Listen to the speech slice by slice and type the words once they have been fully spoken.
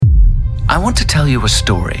I want to tell you a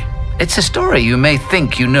story. It's a story you may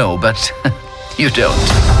think you know, but you don't.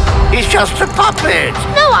 He's just a puppet.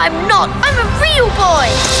 No, I'm not. I'm a real boy.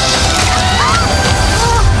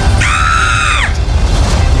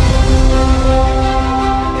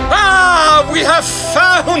 We have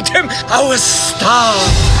found him, our star,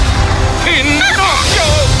 Pinocchio!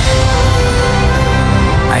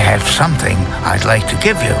 I have something I'd like to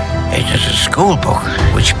give you. It is a school book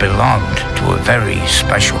which belonged to a very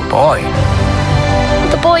special boy.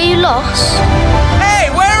 The boy you lost? Hey,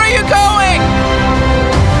 where are you going?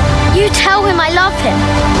 You tell him I love him.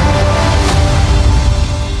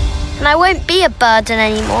 And I won't be a burden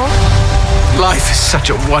anymore. Life is such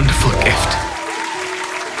a wonderful gift.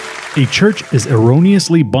 A church is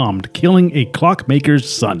erroneously bombed, killing a clockmaker's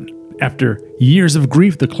son. After years of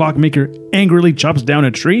grief, the clockmaker angrily chops down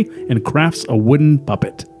a tree and crafts a wooden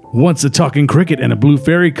puppet. Once a talking cricket and a blue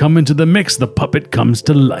fairy come into the mix, the puppet comes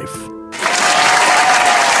to life.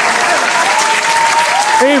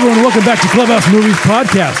 Hey everyone, welcome back to Clubhouse Movies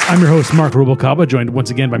Podcast. I'm your host, Mark Rubalcaba, joined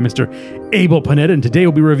once again by Mr. Abel Panetta, and today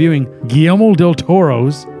we'll be reviewing Guillermo del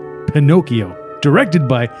Toro's Pinocchio, directed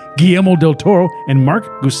by Guillermo del Toro and Mark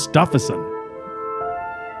Gustafsson.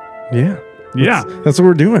 Yeah. That's what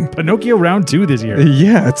we're doing. Pinocchio round 2 this year.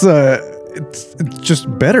 Yeah, it's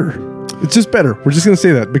just better. It's just better. We're just going to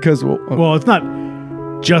say that because well, it's not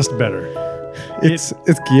just better. It's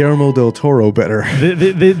Guillermo del Toro better.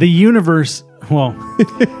 The universe. Well,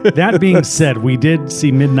 that being said, we did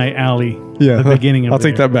see Midnight Alley. Yeah, the beginning of. I'll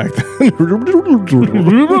take that back.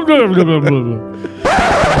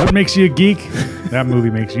 What makes you a geek? That movie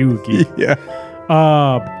makes you a geek. Yeah.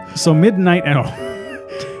 So Midnight.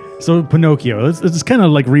 So Pinocchio. Let's just kind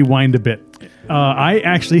of like rewind a bit. I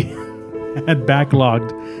actually had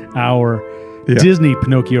backlogged our Disney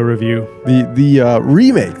Pinocchio review. The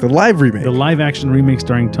remake, the live remake, the live action remake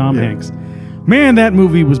starring Tom Hanks. Man, that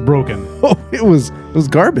movie was broken. Oh, it was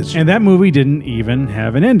garbage. And that movie didn't even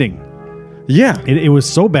have an ending. Yeah. It was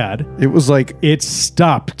so bad. It was like... It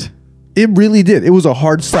stopped. It really did. It was a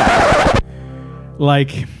hard stop.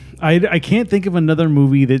 Like, I can't think of another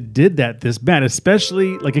movie that did that this bad,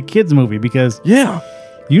 especially like a kid's movie, because... Yeah.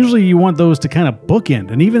 Usually you want those to kind of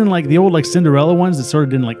bookend. And even like the old like Cinderella ones that sort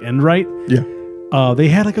of didn't like end right. Yeah. They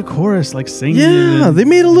had like a chorus like singing. Yeah, they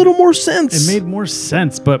made a little more sense. It made more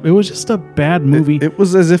sense, but it was just a bad movie. It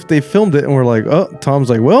was as if they filmed it and were like, oh, Tom's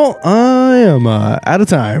like, well, I am out of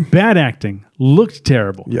time. Bad acting. Looked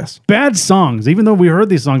terrible. Yes. Bad songs, even though we heard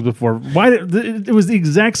these songs before. It was the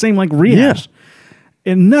exact same like rehash. Yeah.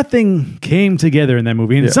 And nothing came together in that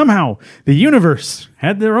movie. And somehow the universe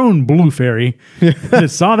had their own blue fairy that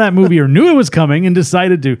saw that movie or knew it was coming and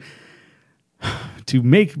decided to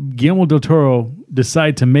make Guillermo del Toro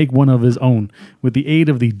decide to make one of his own with the aid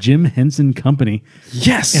of the Jim Henson Company.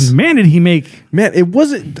 Yes. And man, did he make... Man, it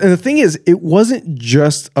wasn't... And the thing is, it wasn't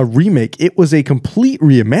just a remake. It was a complete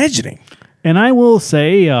reimagining. And I will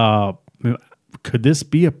say, could this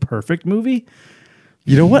be a perfect movie?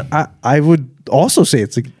 You know what? I would also say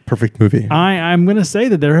it's a perfect movie. I'm going to say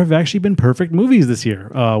that there have actually been perfect movies this year,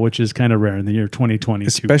 which is kind of rare in the year 2022.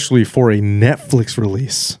 Especially for a Netflix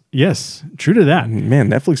release. Yes, true to that. Man,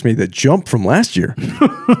 Netflix made that jump from last year.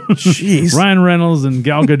 Jeez. Ryan Reynolds and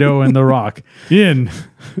Gal Gadot and The Rock in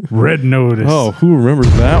Red Notice. Oh, who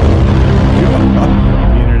remembers that one?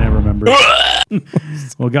 The internet remembers.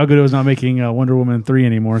 Well, Gal Gadot's not making Wonder Woman 3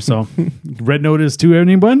 anymore, so Red Notice 2,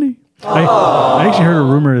 anybody? I actually heard a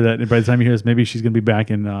rumor that by the time you hear this, maybe she's going to be back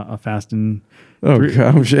in a Fast and... Oh,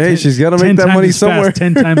 gosh. Hey, she's got to make that money somewhere. Fast,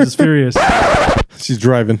 10 times as furious. She's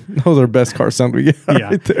driving. That was our best car sound we get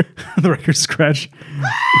right there. The record scratch.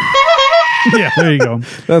 Yeah, there you go.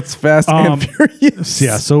 That's Fast and Furious.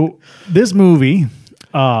 Yeah, so this movie,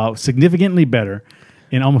 significantly better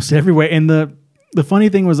in almost every way. And the funny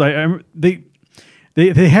thing was, they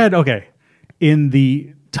had, in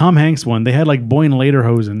the Tom Hanks one, they had like Boyne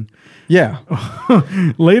Lederhosen. Yeah.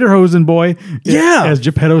 Lederhosen boy. Yeah. As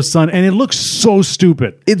Geppetto's son. And it looks so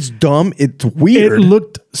stupid. It's dumb. It's weird. It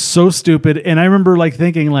looked so stupid. And I remember like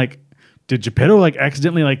thinking like, did Geppetto like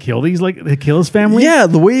accidentally like kill his family? Yeah.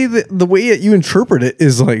 The way that you interpret it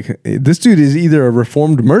is like, this dude is either a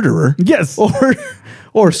reformed murderer. Yes.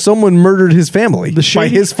 Or someone murdered his family by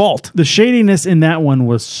his fault. The shadiness in that one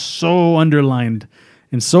was so underlined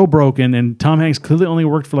and so broken, and Tom Hanks clearly only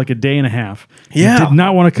worked for like a day and a half. Yeah. He did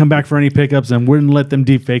not want to come back for any pickups and wouldn't let them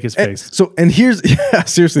deep fake his face.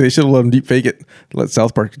 Seriously, they should have let him deep fake it. Let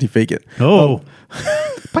South Park deep fake it. Oh.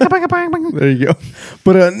 There you go.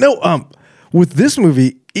 But with this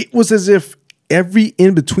movie, it was as if every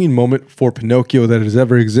in-between moment for Pinocchio that has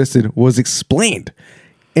ever existed was explained.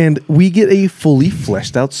 and we get a fully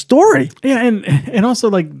fleshed out story. Yeah, and also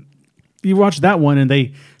like you watch that one and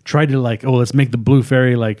they tried to like, oh, let's make the blue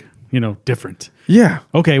fairy like, different. Yeah.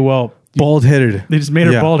 Okay, well, Bald headed. they just made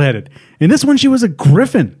her Yeah. bald headed. In this one, she was a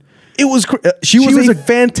griffin. It was she was a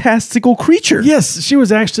fantastical creature. Yes, she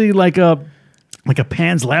was actually like a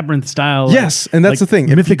Pan's Labyrinth style. Yes, and that's the thing.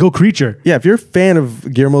 If mythical creature. Yeah, if you're a fan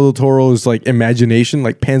of Guillermo del Toro's like imagination,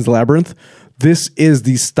 like Pan's Labyrinth, this is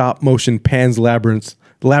the stop motion Pan's Labyrinth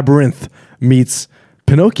meets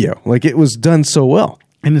Pinocchio. Like it was done so well.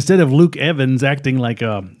 And instead of Luke Evans acting like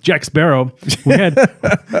Jack Sparrow, we had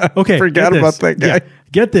okay. Forgot get about this. that guy. Yeah,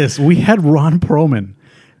 get this. We had Ron Perlman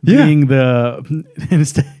being the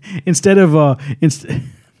instead of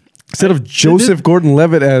Joseph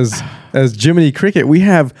Gordon-Levitt as Jiminy Cricket, we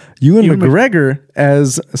have Ewan McGregor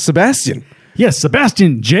as Sebastian. Yes,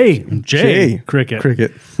 Sebastian J.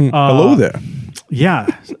 Cricket. Hello there. Yeah.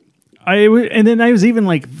 And then I was even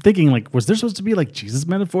like thinking, like, was there supposed to be like Jesus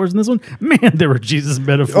metaphors in this one? Man, there were Jesus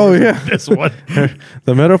metaphors Oh, yeah. in this one.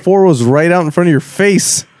 The metaphor was right out in front of your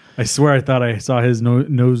face. I swear I thought I saw his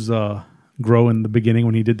nose grow in the beginning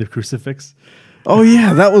when he did the crucifix. Oh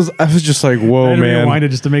yeah, I was just like, whoa, I had to man. rewind it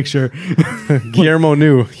just to make sure. Guillermo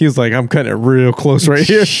knew. He's like, I'm cutting it real close right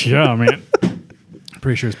here. Yeah, man.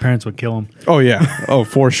 Pretty sure his parents would kill him. Oh yeah. Oh,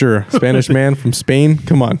 for sure. Spanish man from Spain.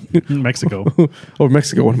 Come on. Mexico. Oh,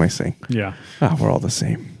 Mexico. What am I saying? Yeah. Ah, we're all the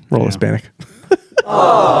same. We're all Hispanic. He's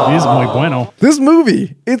muy bueno. This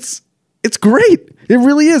movie, it's great. It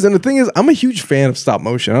really is. And the thing is, I'm a huge fan of stop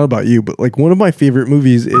motion. I don't know about you, but like one of my favorite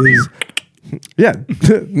movies is yeah,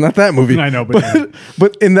 not that movie. I know, but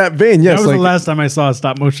but in that vein, yes. That was like, the last time I saw a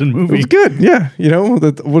stop motion it movie. was good. Yeah.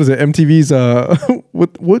 What is it? MTV's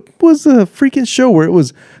what was the freaking show where it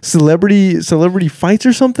was celebrity fights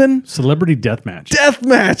or something? Celebrity Deathmatch.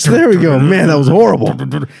 Deathmatch. There we go. Man, that was horrible.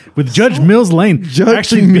 With Judge Mills Lane.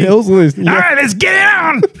 Judge Mills Lane. All right, let's get it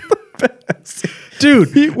on. Dude,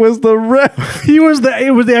 He was the ref. it was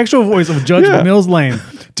the actual voice of Judge Yeah. Mills Lane.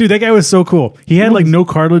 Dude, that guy was so cool. He had like no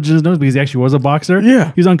cartilage in his nose because he actually was a boxer.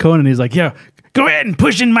 Yeah. He was on Conan and he's like, yeah, go ahead and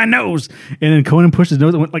push in my nose. And then Conan pushed his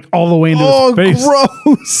nose and went like all the way into his face.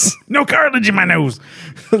 Gross. No cartilage in my nose.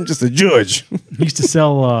 I'm just a judge. He used to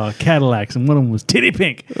sell Cadillacs and one of them was titty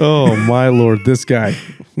pink. Oh my Lord, this guy.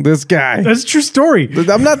 That's a true story.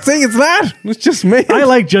 I'm not saying it's not. It's just man. I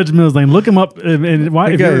like Judge Mills Lane. Look him up and why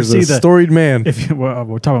that if guy you ever is see a the storied man.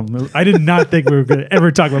 we're talking about Mills. I did not think we were going to ever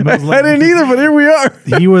talk about Mills Lane. I didn't either, but here we are.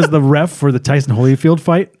 He was the ref for the Tyson Holyfield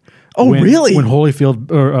fight. Oh, really? When Holyfield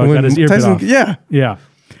got his ear bit off. Yeah. Yeah.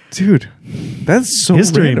 Dude, that's so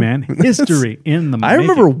History, random. man. History in the I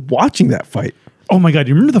remember making. watching that fight. Oh my God.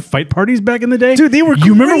 You remember the fight parties back in the day? Dude, they were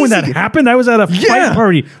You remember when that crazy. happened? I was at a Yeah. fight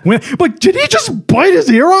party. But did he just bite his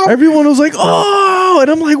ear off? Everyone was like, oh,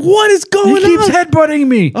 and I'm like, what is going He keeps on? headbutting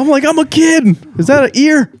me. I'm like, I'm a kid. Is that an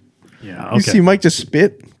ear? Yeah. You see Mike just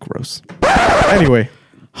spit? Gross. Anyway,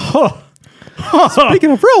 Speaking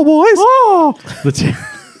speaking of real boys,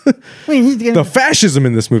 the fascism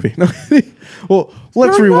in this movie. Well,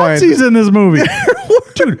 let's there were rewind. Nazis in this movie.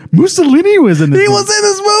 Dude, Mussolini was in this He movie. was in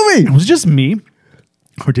this movie. Was it just me?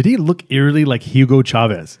 Or did he look eerily like Hugo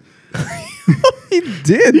Chavez? He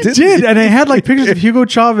did. He did. And I had like pictures of Hugo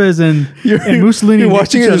Chavez and Mussolini. You're next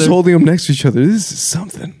to watching each it, just other. holding them next to each other. This is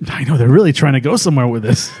something. I know they're really trying to go somewhere with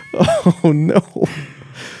this. Oh no.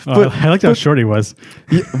 I liked how short he was.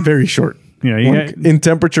 Yeah, very short. Yeah, Like, in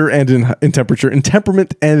temperature and in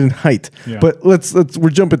temperament and in height. Yeah. But we're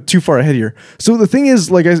jumping too far ahead here. So the thing is,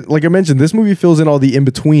 like I mentioned, this movie fills in all the in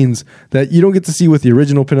betweens that you don't get to see with the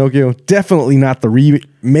original Pinocchio. Definitely not the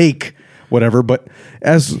remake, whatever. But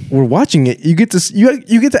as we're watching it, you get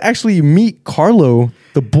to actually meet Carlo,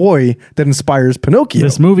 the boy that inspires Pinocchio.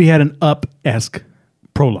 This movie had an Up-esque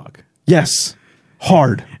prologue. Yes,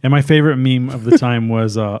 hard. And my favorite meme of the time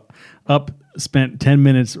was Up spent 10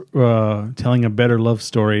 minutes telling a better love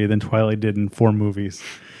story than Twilight did in 4 movies.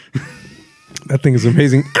 That thing is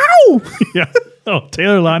amazing. Ow! Yeah. Oh,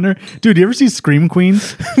 Taylor Lautner. Dude, you ever see Scream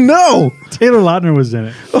Queens? No. Taylor Lautner was in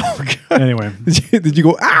it. Oh God. Anyway. Did you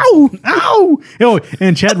go, ow? Ow! Oh,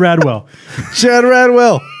 and Chad Radwell. Chad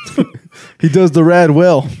Radwell. He does the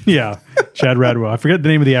Radwell. Yeah, Chad Radwell. I forget the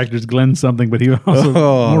name of the actor. It's Glenn something, but he also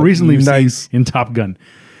more recently was nice. in Top Gun.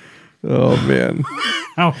 Oh man.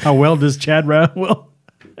 How well does Chad Radwell?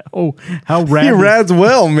 Oh, how rad He does- rads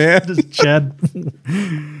well, man. does Chad?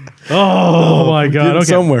 Oh my God! getting Okay,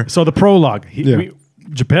 somewhere. So the prologue. Yeah.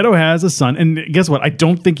 Geppetto has a son, and guess what? I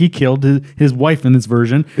don't think he killed his wife in this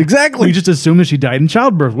version. Exactly. We just assume that she died in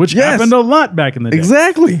childbirth, which Yes. happened a lot back in the day.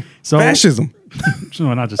 Exactly. So- Fascism.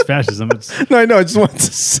 No, not just fascism. It's No, I know. I just want to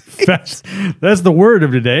say. that's the word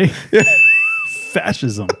of today.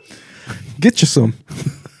 Fascism. Get you some.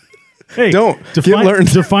 Hey, Don't. Get define,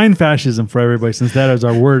 learned. define fascism for everybody, since that is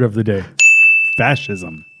our word of the day.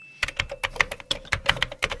 Fascism.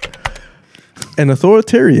 An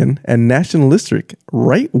authoritarian and nationalistic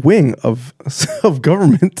right wing of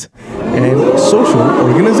government and social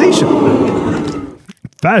organization.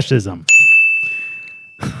 Fascism.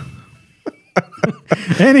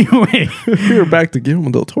 Anyway, We're back to Guillermo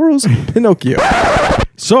del Toro's Pinocchio.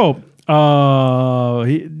 so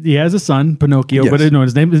he has a son, Pinocchio, Yes. but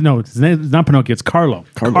his name is not Pinocchio. It's Carlo.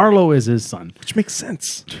 Carlo is his son. Which makes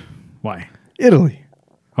sense. Why? Italy.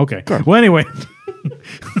 Okay. Well, anyway,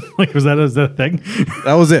 like was that a thing?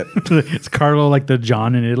 That was it. It's Carlo, like the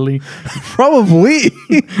John in Italy. Probably.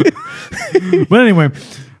 But anyway,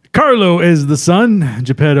 Carlo is the son.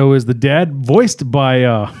 Geppetto is the dad, voiced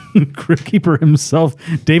by Crypt Keeper himself,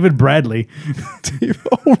 David Bradley.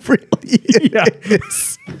 Oh, really? Yeah.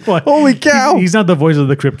 Well, Holy cow. He's not the voice of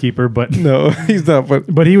the Crypt Keeper, but No, he's not.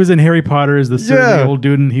 But he was in Harry Potter as the surly Yeah. old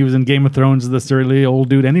dude, and he was in Game of Thrones as the surly old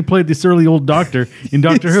dude, and he played the surly old doctor in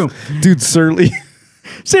Doctor Who. dude, surly.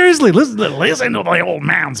 Seriously, listen to the old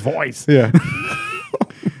man's voice. Yeah.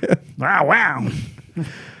 Oh, wow.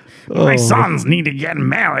 My sons need to get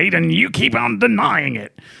married, and you keep on denying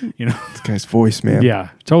it. You know? This guy's voice, man. Yeah,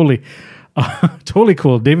 totally. Totally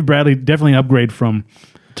cool. David Bradley, definitely an upgrade from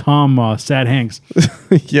Tom Sad Hanks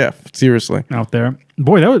Yeah. Seriously. out there.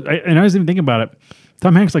 Boy, I was even thinking about it.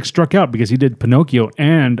 Tom Hanks like struck out because he did Pinocchio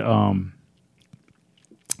and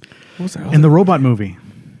What was that? the robot movie.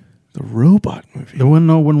 The robot movie. The one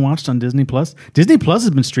no one watched on Disney Plus. Disney Plus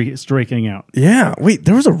has been striking out. Yeah. Wait,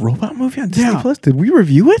 there was a robot movie on Disney Yeah. Plus. Did we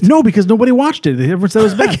review it? No, because nobody watched it. Everyone said it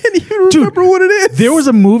was bad. I can't even remember what it is. There was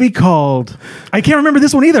a movie called I can't remember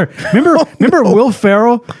this one either. Remember Will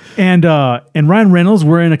Ferrell and Ryan Reynolds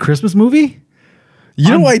were in a Christmas movie?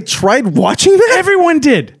 You know, I tried watching that. Everyone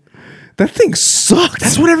did. That thing sucked.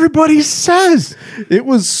 That's what everybody says. It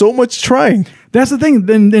was so much trying. That's the thing.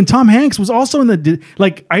 Then Tom Hanks was also in the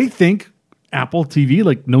I think Apple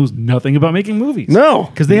TV knows nothing about making movies. No.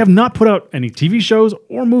 because they have not put out any TV shows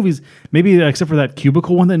or movies. Maybe except for that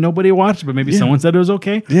Cubicle one that nobody watched, but maybe someone said it was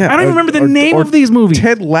okay. Yeah. I don't even remember the name of these movies.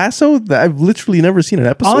 Ted Lasso. I've literally never seen an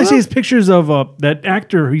episode. All I see of. is pictures of that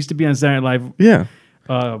actor who used to be on Saturday Night Live. Yeah.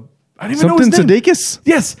 I don't even know his Something name. Sudeikis.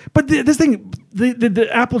 Yes, but this thing, the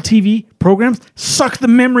Apple TV programs suck the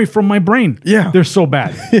memory from my brain. Yeah. They're so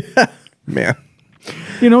bad. Man.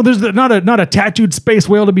 You know, there's not a tattooed space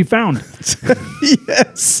whale to be found.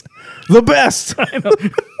 Yes. The best.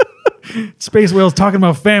 Space whales talking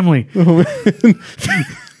about family.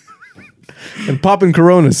 And popping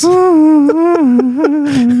Coronas.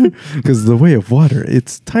 Because the way of water,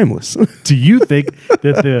 it's timeless. Do you think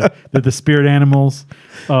that the spirit animals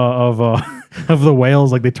of the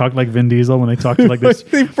whales, like they talk like Vin Diesel when they talk to like this?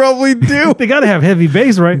 They probably do. They got to have heavy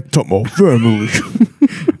bass, right? To my family.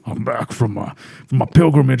 I'm back from my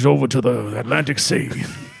pilgrimage over to the Atlantic Sea.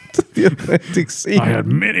 The Atlantic Sea. I had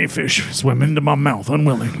many fish swim into my mouth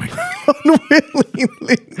unwillingly.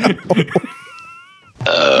 Unwillingly. No.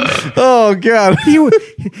 Oh, God.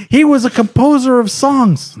 He was a composer of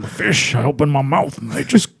songs. The fish, I open my mouth and they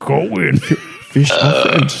just go in. Fish are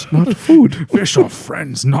friends, not food. Fish are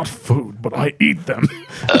friends, not food, but I eat them.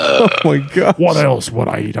 Oh, my God. What else would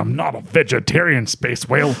I eat? I'm not a vegetarian, space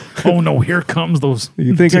whale. Oh no, here comes those.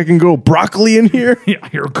 You think I can grow broccoli in here? Yeah,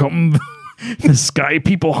 here come the sky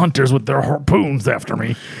people hunters with their harpoons after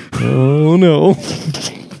me. Oh, no.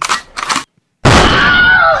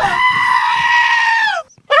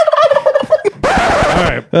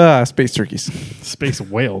 All right, Space turkeys. space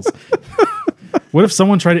whales. What if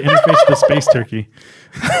someone tried to interface with the space turkey?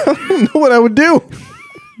 I don't know what I would do.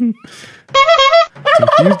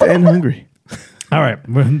 Confused and hungry. All right,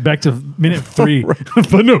 we're back to minute 3 of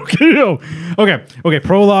Pinocchio. Okay.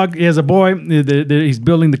 Prologue. He has a boy. He's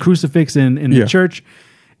building the crucifix in the Yeah. church,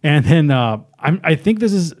 and then I think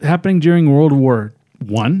this is happening during World War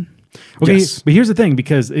I. Okay, Yes. but here's the thing,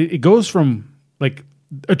 because it goes from like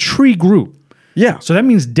a tree grew, Yeah. so that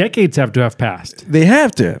means decades have to have passed. They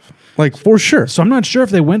have to have. Like, for sure. So I'm not sure if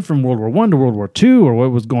they went from World War I to World War II or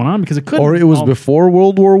what was going on, because it could. Or it was before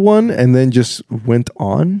World War I and then just went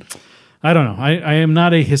on. I don't know. I am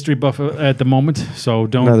not a history buff at the moment, so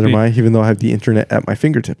don't. Neither be, am I, even though I have the internet at my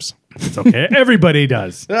fingertips. It's okay. Everybody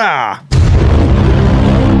does. Ah.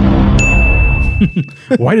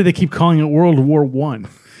 Why do they keep calling it World War I?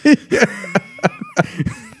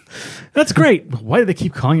 That's great. Why do they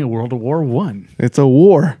keep calling it World War I? It's a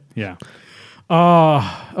war. Yeah.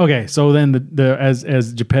 Okay. So then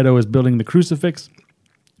as Geppetto is building the crucifix,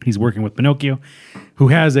 he's working with Pinocchio, who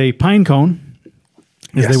has a pine cone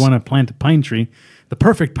Because Yes. they want to plant a pine tree, the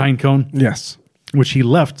perfect pine cone, Yes. which he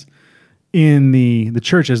left in the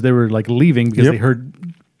church as they were like leaving because Yep. they heard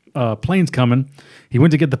planes coming. He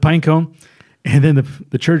went to get the pine cone, and then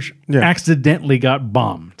the church Yeah. accidentally got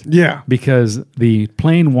bombed. Yeah. Because the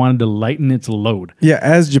plane wanted to lighten its load. Yeah,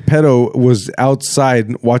 as Geppetto was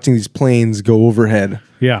outside watching these planes go overhead.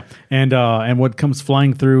 Yeah, and what comes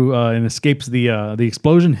flying through and escapes the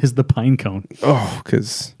explosion is the pine cone, Oh,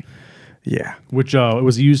 because, yeah. which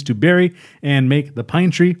was used to bury and make the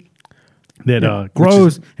pine tree that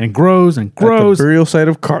grows and grows and At the grows. burial site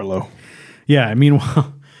of Carlo. Yeah.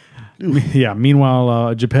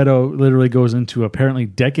 Meanwhile, Geppetto literally goes into apparently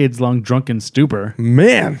decades-long drunken stupor,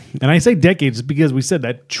 Man. and I say decades because we said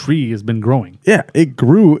that tree has been growing. Yeah, it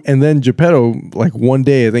grew. And then Geppetto, like one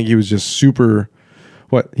day, I think he was just super.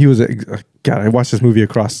 What? He was. God, I watched this movie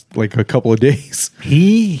across like a couple of days.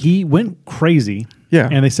 He went crazy. Yeah.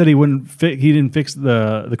 and they said he didn't fix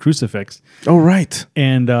the crucifix. Oh, right.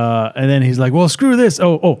 And then he's like, well, screw this.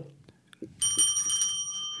 Oh.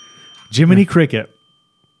 Jiminy Cricket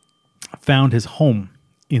found his home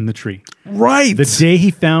in the tree. Right. The day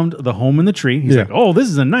he found the home in the tree, he's Yeah. like, oh, this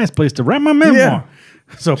is a nice place to write my memoir. Yeah.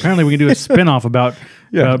 So apparently we can do a spinoff about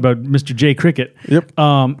Yeah. about Mr. J. Cricket. Yep.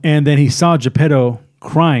 And then he saw Geppetto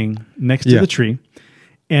crying next to Yeah. the tree.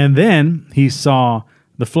 And then he saw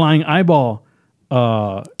the flying eyeball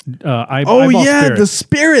Oh, eyeball yeah, spirit. the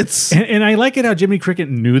spirits. And I like it how Jiminy Cricket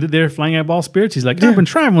knew that they're flying eyeball spirits. He's like, I've been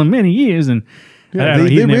traveling many years, and I Yeah, don't know, they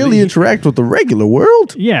he never- really he- interact with the regular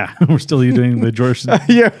world. Yeah, we're still doing the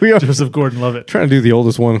Yeah, we are Joseph Gordon-Levitt. trying to do the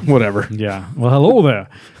oldest one. Whatever. Yeah. Well, hello there.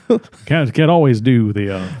 Can't always do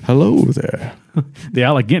the Hello there.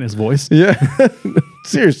 Alec Guinness voice. Yeah.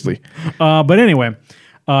 Seriously. But anyway,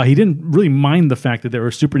 he didn't really mind the fact that there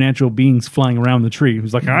were supernatural beings flying around the tree. He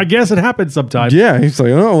was like, I guess it happens sometimes. Yeah, he's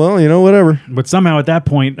like, oh, well, whatever. But somehow at that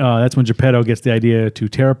point, that's when Geppetto gets the idea to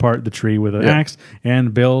tear apart the tree with an Yeah. axe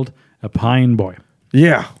and build a pine boy.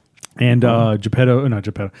 Yeah. And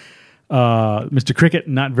Mr. Cricket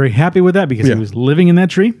not very happy with that because Yeah. he was living in that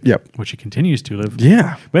tree. Yep. Which he continues to live.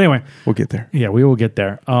 Yeah. But anyway, We'll get there. yeah, we will get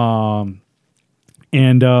there.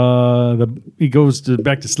 He goes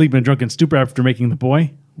back to sleep in a drunken stupor after making the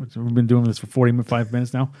boy. Which we've been doing this for 45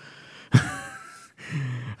 minutes now.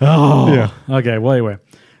 Yeah. Okay. Well, anyway,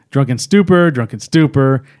 drunken stupor,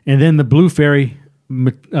 and then the blue fairy.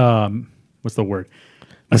 What's the word?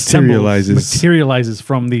 Materializes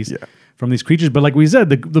from these creatures. But like we said,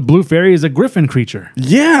 the blue fairy is a griffin creature.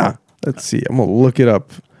 Yeah. Let's see. I'm going to look it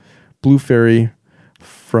up. Blue Fairy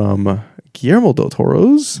from Guillermo del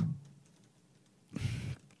Toro's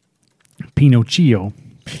Pinocchio,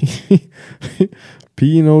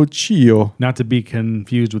 Pinocchio. not to be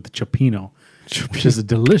confused with the Chipino, which is a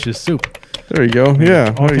delicious soup. There you go.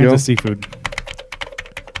 Yeah. All There kinds you go. of seafood.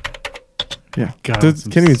 Yeah. God,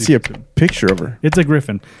 some Can't even see a seafood. picture of her. It's a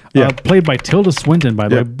griffin. Yeah. Played by Tilda Swinton, by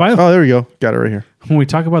the Yeah. way. Oh, there we go. Got it right here. When we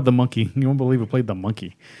talk about the monkey, you won't believe who played the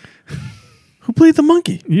monkey. Who played the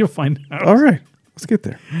monkey? You'll find out. All right. Let's get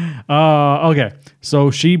there. Okay.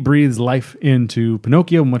 So she breathes life into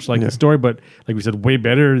Pinocchio, much like the story, but like we said, way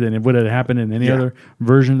better than it would have happened in any other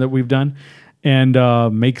version that we've done, and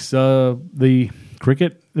makes the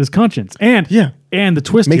cricket his conscience. And the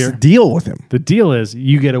twist Makes here, a deal with him. the deal is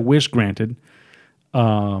you get a wish granted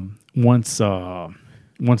once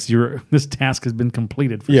this task has been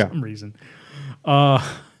completed for some reason.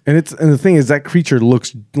 And the thing is, that creature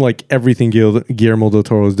looks like everything Guillermo del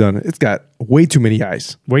Toro has done. It's got way too many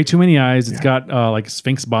eyes. Way too many eyes. It's got like a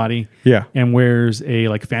Sphinx body. Yeah. And wears a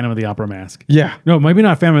like Phantom of the Opera mask. Yeah. No, maybe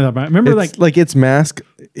not Phantom of the Opera. Remember It's like its mask,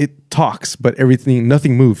 it talks, but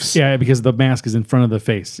nothing moves. yeah, because the mask is in front of the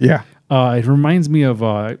face. Yeah. It reminds me of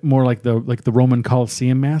more like the Roman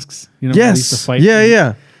Colosseum masks. You know, they used to Yes. fight.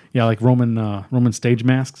 Yeah. Yeah, like Roman stage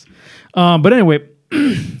masks. But anyway,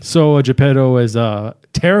 so Geppetto is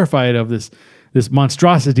terrified of this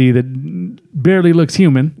monstrosity that barely looks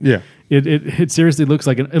human. Yeah. It seriously looks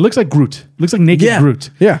like it looks like Groot. It looks like naked Groot.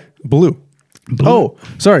 Yeah. Blue. Oh,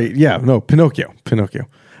 sorry. Yeah. No, Pinocchio.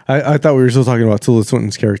 I thought we were still talking about Tilda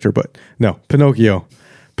Swinton's character, but no, Pinocchio.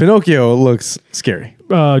 Pinocchio looks scary.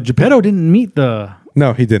 Geppetto didn't meet the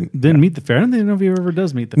No, he didn't. meet the fairy. I don't know if he ever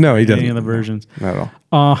does meet the No, fairy he in any doesn't. of the versions. Not at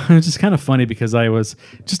all. It's just kind of funny because I was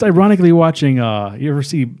just ironically watching. You ever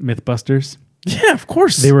see MythBusters? Yeah, of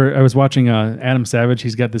course. I was watching Adam Savage.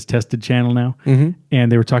 He's got this tested channel now,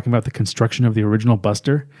 and they were talking about the construction of the original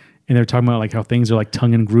Buster, and they were talking about like how things are like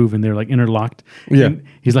tongue and groove and they're like interlocked. Yeah. And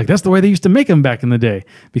he's like, that's the way they used to make them back in the day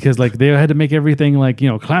because like they had to make everything like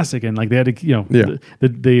classic and like they had to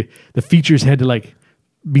the features had to like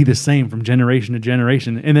be the same from generation to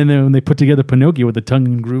generation. And then when they put together Pinocchio with the tongue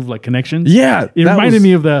and groove like connection, Yeah, it that reminded was-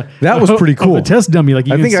 me of the that was pretty cool. of the test dummy. Like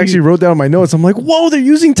you I can think I see- actually wrote down my notes. I'm like, whoa, they're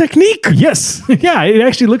using technique. Yes, yeah, it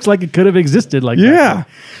actually looks like it could have existed. Like Yeah.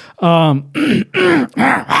 that.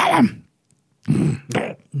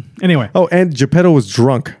 Anyway, Oh, and Geppetto was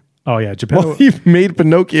drunk. oh yeah, Geppetto. Well, he made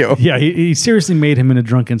Pinocchio. Yeah, he seriously made him in a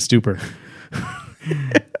drunken stupor.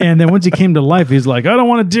 And then once he came to life, he's like, I don't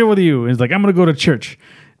want to deal with you. And he's like, I'm going to go to church.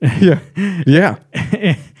 Yeah. Yeah.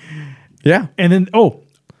 Yeah. And then,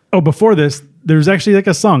 before this, there's actually like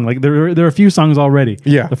a song. Like there are a few songs already.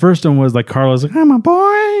 Yeah. The first one was like Carlos, like, I'm a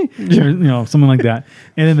boy. Or, something like that.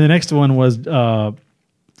 And then the next one was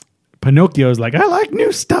Pinocchio's like, I like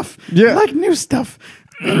new stuff. Yeah. I like new stuff.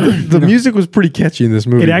 The music was pretty catchy in this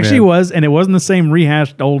movie. It actually man. was, and it wasn't the same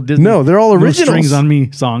rehashed old Disney. No, they're all No originals. Strings on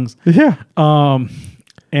Me songs. Yeah.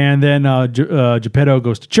 And then Geppetto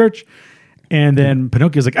goes to church. And then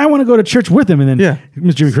Pinocchio's like, I want to go to church with him. And then Yeah.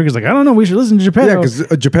 Mr. Jimmy Cricket's like, I don't know. We should listen to Geppetto. Yeah, because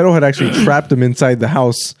Geppetto had actually trapped him inside the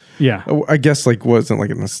house. Yeah. I guess like wasn't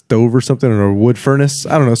like in a stove or something or a wood furnace.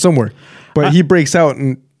 I don't know, somewhere. But he breaks out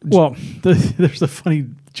and Well, there's a funny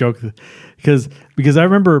joke because I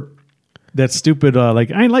remember that stupid like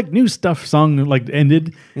I like new stuff song like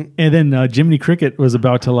ended, and then Jiminy Cricket was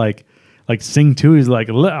about to like sing too. He's like,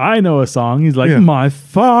 I know a song. He's like, Yeah. my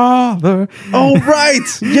father. oh right,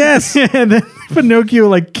 yes, And then Pinocchio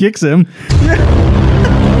like kicks him.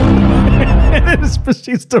 And then it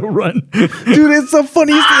proceeds to run. dude, it's the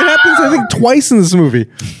funniest. It happens I think twice in this movie.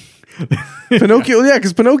 Pinocchio, yeah,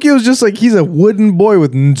 because Pinocchio's just like he's a wooden boy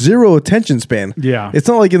with zero attention span. Yeah. It's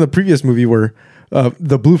not like in the previous movie where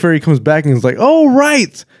the blue fairy comes back and is like, oh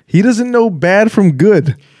right, he doesn't know bad from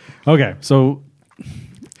good. Okay, so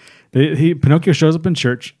Pinocchio shows up in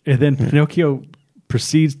church, and then Pinocchio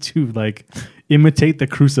proceeds to like imitate the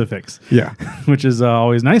crucifix. Yeah. Which is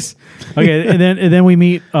always nice. Okay, and then we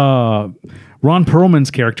meet Ron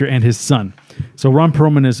Perlman's character and his son. So Ron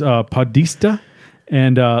Perlman is Podesta,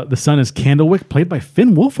 and the son is Candlewick, played by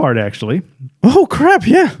Finn Wolfhard. Actually, Oh crap,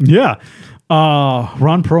 yeah. yeah.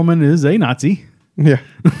 Ron Perlman is a Nazi. Yeah.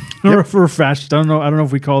 Or for fascist. I don't know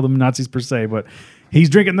if we call them Nazis per se, but he's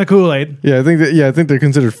drinking the Kool-Aid. Yeah, I think they're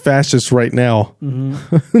considered fascists right now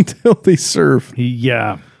until they serve.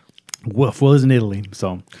 Well, is in Italy,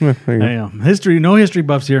 so There you go. no history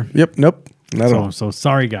buffs here. Yep, nope, not at all. So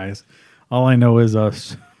sorry, guys. All I know is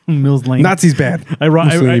Mills Lane. Nazis bad.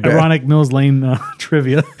 Mussolini bad. Ironic Mills Lane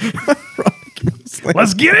trivia.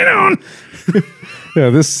 Let's get it on. Yeah,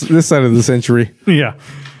 this side of the century. Yeah.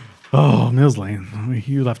 Oh, Mills Lane.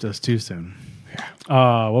 You left us too soon.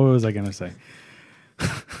 Yeah. What was I gonna say?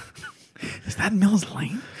 Is that Mills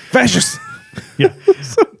Lane? Fascists. Yeah.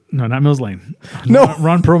 No, not Mills Lane. No.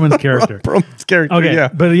 Ron Perlman's character. Perlman's character. Okay, Yeah.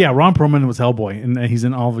 but yeah, Ron Perlman was Hellboy, and he's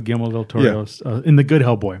in all of Guillermo del Toro's in the good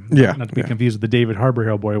Hellboy. Yeah, not to be yeah. confused with the David Harbour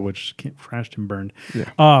Hellboy, which crashed and burned.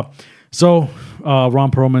 Yeah. So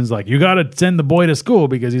Ron Perlman's like, you got to send the boy to school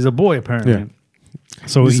because he's a boy apparently. Yeah.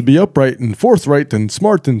 So Needs to be upright and forthright and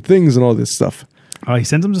smart and things and all this stuff. he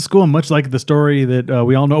sends him to school, and much like the story that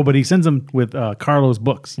we all know, but he sends him with Carlos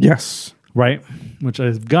books, Yes. right? Which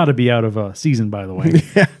has got to be out of season, by the way.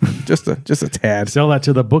 Yeah. Just a tad. Sell that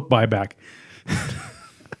to the book buyback.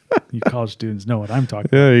 You college students know what I'm talking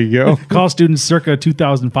about. There you go. College students circa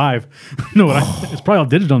 2005. No, it's probably all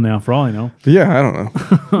digital now for all I know. Yeah, I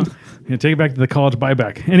don't know. Yeah, take it back to the college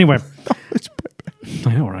buyback. Anyway.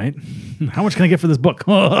 I know, right? How much can I get for this book?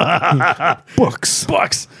 Books.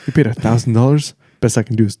 Bucks. You paid $1,000. Best I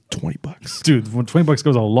can do is $20. Dude, when $20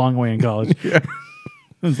 goes a long way in college. Yeah.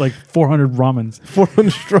 It's like 400 ramens.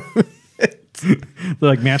 400 strong. They're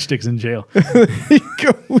like matchsticks in jail.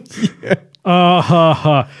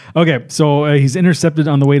 Yeah. Okay, so he's intercepted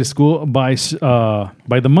on the way to school by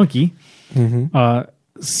the monkey,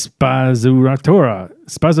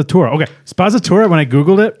 Spazzatura. Okay, Spazzatura. When I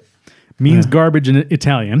googled it, means garbage in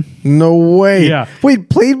Italian, No way. Yeah. Wait,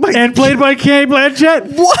 played by Kate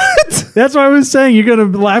Blanchett. what? That's why I was saying you're gonna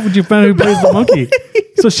laugh when you find out who plays the monkey.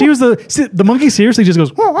 So she was the monkey. Seriously, just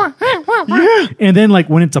goes Yeah. and then like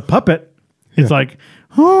when it's a puppet, it's like,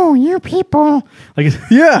 oh, you people, like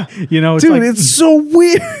Yeah. you know, it's Dude, like, it's so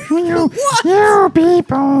weird. you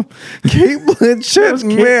people. Kate Blanchett,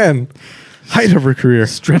 man. Height of her career.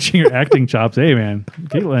 Stretching your acting chops. Hey, man.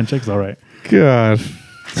 Kate Blanchett's all right. God.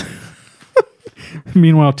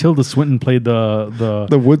 Meanwhile, Tilda Swinton played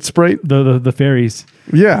the wood sprite? the fairies,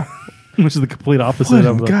 Yeah. which is the complete opposite What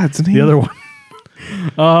of in God's the name? other one.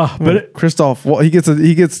 But Christoph, well, he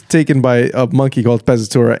gets taken by a monkey called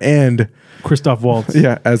Spazzatura and Christoph Waltz,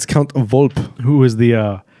 yeah, as Count Volp. who is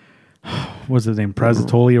the what's his name,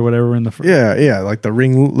 Prazzatoli or whatever in the Yeah, like the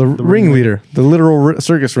ringleader, the literal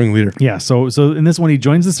circus ringleader. Yeah, so in this one he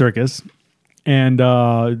joins the circus, and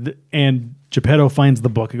Geppetto finds the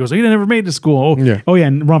book. He goes, "You never made it to school." Oh yeah,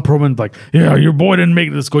 and Ron Perlman's like, "Yeah, your boy didn't make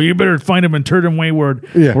it to school. You better find him and turn him wayward,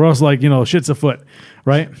 or else shit's afoot."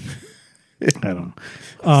 Right? I don't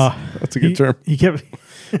know. That's a good term. He kept.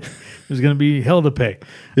 There's going to be hell to pay.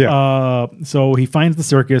 Yeah. So he finds the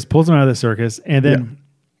circus, pulls him out of the circus, and then,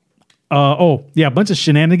 a bunch of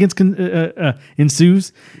shenanigans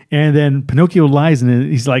ensues, and then Pinocchio lies,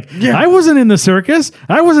 and he's like, "I wasn't in the circus.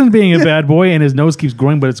 I wasn't being a bad boy," and his nose keeps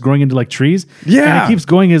growing, but it's growing into like trees. Yeah. And he keeps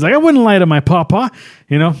going. He's like, "I wouldn't lie to my papa,"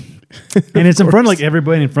 And it's in front of like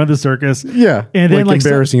everybody in front of the circus. Yeah. And then like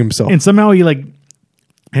embarrassing himself. and somehow he like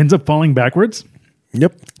ends up falling backwards.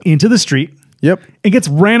 Yep. Into the street. Yep. And gets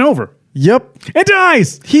ran over. Yep. And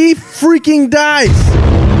dies. He freaking dies.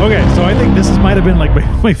 Okay, so I think this might have been like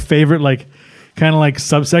my favorite, like kind of like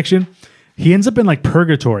subsection. He ends up in like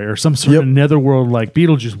purgatory or some sort of netherworld, like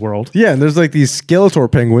Beetlejuice world. Yeah, and there's like these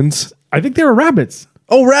Skeletor penguins. I think they were rabbits.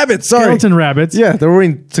 Oh, rabbits! Sorry, Skeleton rabbits. Yeah, they're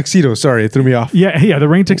wearing tuxedos. Sorry, it threw me off. Yeah. They're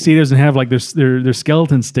wearing tuxedos and have like their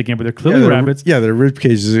skeletons sticking, but they're clearly rabbits. Yeah, their rib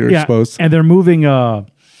cages are exposed. And they're moving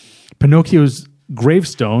Pinocchio's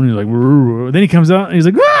gravestone. He's like, "Rrr." Then he comes out and he's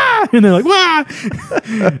like, "Wah!" And they're like, "Wah!"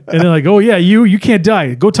 And they're like, "Oh yeah, you can't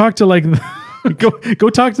die. Go talk to like go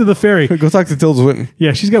talk to the fairy. Go talk to Tilda Swinton.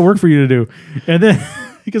 Yeah, she's got work for you to do." And then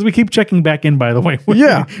because we keep checking back in, by the way,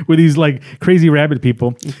 with these like crazy rabbit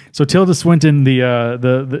people. So Tilda Swinton,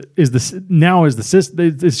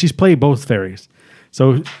 she's played both fairies.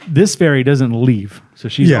 So this fairy doesn't leave. So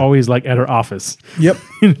she's always like at her office. Yep.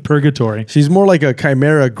 In purgatory. She's more like a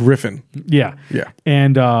chimera griffin. Yeah. Yeah.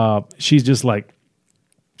 And she's just like,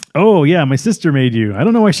 "Oh yeah, my sister made you. I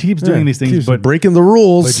don't know why she keeps doing these things, but breaking the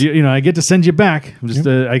rules. But I get to send you back. I'm just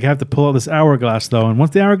I have to pull out this hourglass though, and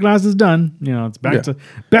once the hourglass is done, it's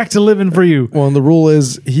back to living for you." Well, and the rule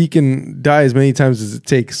is he can die as many times as it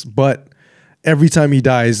takes, but every time he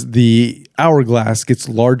dies, the hourglass gets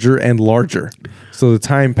larger and larger. So the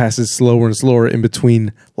time passes slower and slower in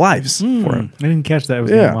between lives for him. I didn't catch that. It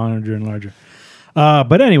was getting larger and larger.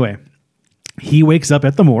 But anyway, he wakes up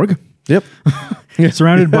at the morgue. Yep.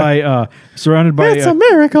 surrounded by it's a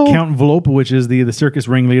miracle. Count Velope, which is the circus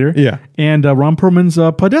ringleader. Yeah. And Ron Perlman's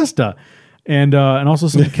Podesta. And also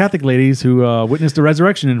some Catholic ladies who witnessed the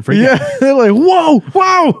resurrection and freaked out. Yeah. They're like,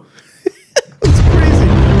 whoa. It's crazy.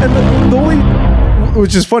 And the only,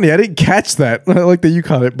 which is funny, I didn't catch that. I like that you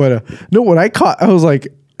caught it, but no, what I caught, I was like,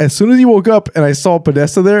 as soon as he woke up and I saw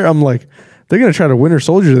Podesta there, I'm like, they're gonna try to Winter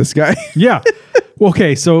Soldier this guy. Yeah. Well,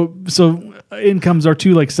 okay, so in comes our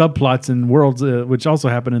two like subplots and worlds, which also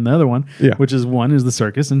happen in the other one. Yeah. Which is one is the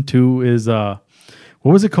circus and two is what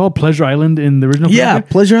was it called? Pleasure Island in the original. Yeah,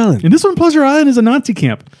 Pinocchio? Pleasure Island. In this one, Pleasure Island is a Nazi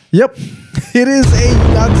camp. Yep. It is a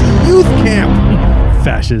Nazi youth camp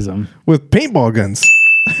Fascism. with paintball guns.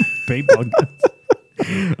 Paintball guns.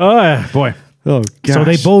 Oh boy. Oh gosh. So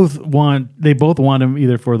they both want him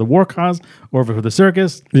either for the war cause or for the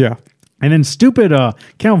circus. Yeah. And then stupid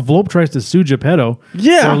Count Velope tries to sue Geppetto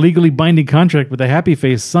for a legally binding contract with a happy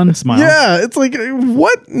face sun smile. Yeah, it's like,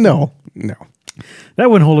 what? No. That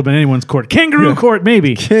wouldn't hold up in anyone's court. Kangaroo court,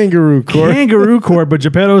 maybe. Kangaroo court. Kangaroo court, but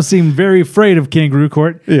Geppetto seemed very afraid of kangaroo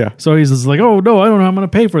court. Yeah. So he's just like, "Oh, no, I don't know how I'm going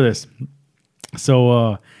to pay for this."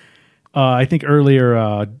 So I think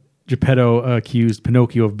earlier Geppetto accused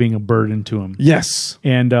Pinocchio of being a burden to him. Yes.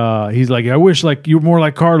 And he's like, "I wish like you were more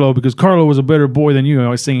like Carlo because Carlo was a better boy than you." I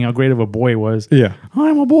was singing how great of a boy he was. Yeah.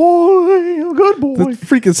 I'm a boy, a good boy. That's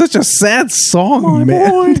freaking such a sad song,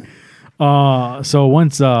 man. Boy. So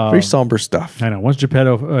once Very somber stuff. I know. Once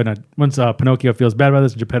Pinocchio feels bad about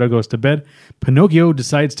this, Geppetto goes to bed. Pinocchio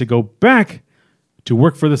decides to go back to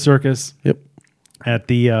work for the circus. Yep. At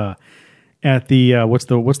the what's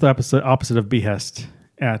the opposite of behest?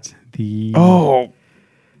 At the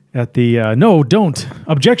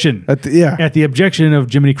objection. At the objection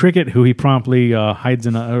of Jiminy Cricket, who he promptly hides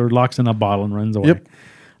in or locks in a bottle and runs away. Yep.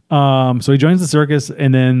 So he joins the circus,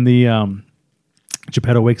 and then the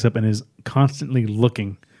Geppetto wakes up and is constantly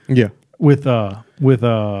looking. Yeah. With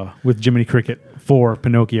Jiminy Cricket for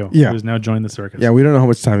Pinocchio, who's now joined the circus. Yeah, we don't know how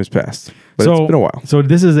much time has passed, but it's been a while. So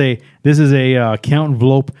this is a Count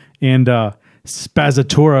Velope and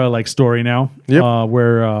Spazzatura like story now. Yep.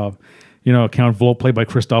 Where Count Velope, played by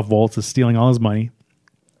Christoph Waltz, is stealing all his money.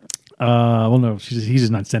 Well, no, he's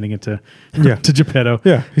just not sending it to Geppetto.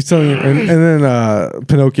 Yeah, he's telling you, and then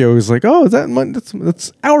Pinocchio is like, "Oh, is that money?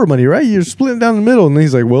 That's our money, right? You're splitting down the middle." And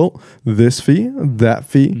he's like, "Well, this fee, that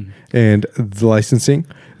fee, and the licensing."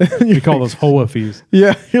 You call those HOA fees.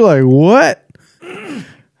 Yeah, you're like, what?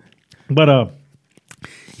 But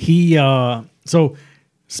he so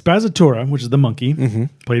Spazzatura, which is the monkey,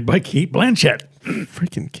 played by Kate Blanchett.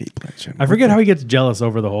 Freaking Kate Blanchett. I forget how he gets jealous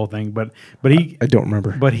over the whole thing, but he I don't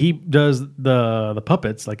remember. But he does the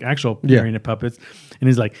puppets, like actual Yeah. marionette puppets, and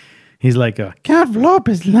he's like Count Vlop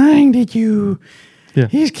is lying to you. Yeah.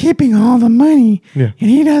 He's keeping all the money, Yeah. and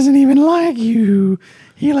he doesn't even like you.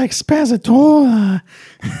 He likes Spazzatura.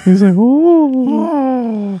 He's like,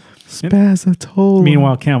 oh, Spazzatura.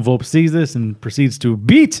 Meanwhile, Count Vlop sees this and proceeds to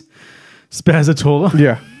beat Spazzatura.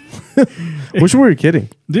 Yeah. Which were you kidding?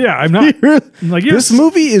 Yeah, I'm not. I'm like, yes. This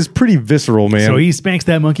movie is pretty visceral, man. So he spanks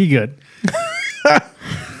that monkey good.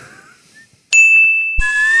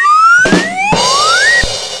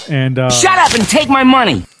 And Shut up and take my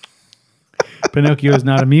money. Pinocchio is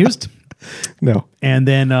not amused. no. And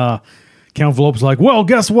then Count Vlop's like, well,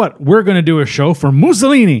 guess what? We're going to do a show for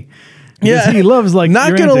Mussolini. Because he loves like Not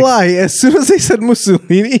your gonna antics. lie, as soon as they said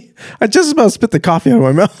Mussolini, I just about spit the coffee out of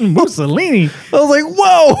my mouth. Mussolini. I was like,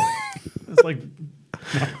 whoa! It's like,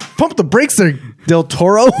 Pump the brakes there, Del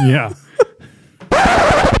Toro. yeah.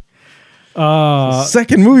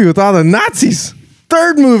 Second movie with all the Nazis.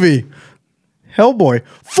 Third movie, Hellboy.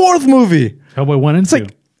 Fourth movie, Hellboy 1 and 2.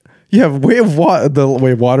 like you have Way of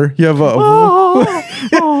Water. You have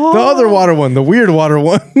the other water one, the weird water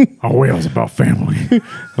one. Oh, wait, it was about family.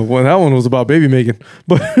 Well, that one was about baby making.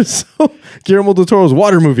 But so Guillermo del Toro's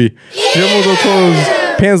water movie, Guillermo del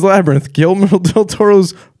Toro's Pan's Labyrinth, Guillermo del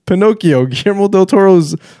Toro's Pinocchio, Guillermo del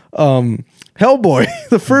Toro's Hellboy,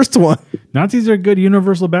 the first one. Nazis are good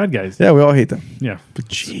universal bad guys. Yeah, we all hate them. Yeah. But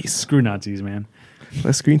jeez, Screw Nazis, man.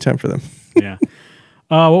 less screen time for them. Yeah.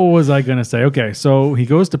 What was I gonna say? Okay, so he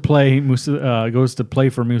goes to play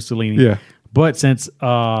for Mussolini. Yeah. But since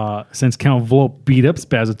Count Vlop beat up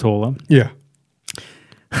Spazzatura, Yeah.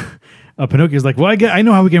 Pinocchio's like, well, I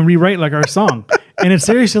know how we can rewrite like our song. And it's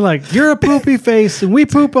seriously like, you're a poopy face and we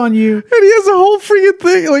poop on you. And he has a whole freaking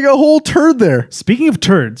thing, like a whole turd there. Speaking of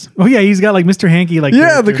turds, oh yeah, he's got like Mr. Hanky, like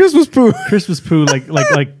Yeah, the Christmas poo. Christmas poo,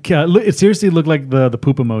 it seriously looked like the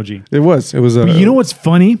poop emoji. It was. But you know what's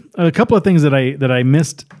funny? A couple of things that I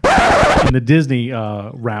missed in the Disney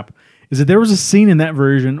rap is that there was a scene in that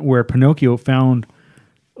version where Pinocchio found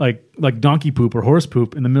like donkey poop or horse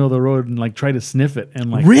poop in the middle of the road and like tried to sniff it and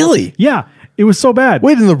like Really? yeah, it was so bad.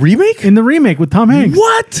 Wait, in the remake? In the remake with Tom Hanks.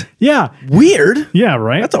 What? Yeah, Weird. yeah,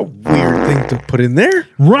 right. That's a weird thing to put in there.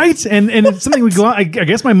 Right, and it's something I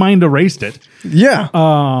guess my mind erased it. Yeah.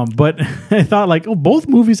 But I thought like, oh, both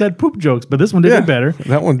movies had poop jokes, but this one did it better.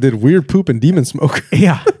 That one did weird poop and demon smoke.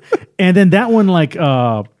 Yeah, and then that one like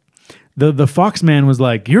the Fox man was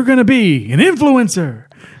like, you're gonna be an influencer,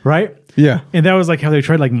 right? Yeah. And that was like how they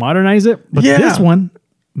tried to like modernize it, but Yeah. this one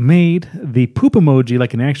made the poop emoji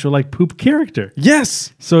like an actual like poop character.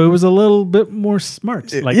 Yes. So it was a little bit more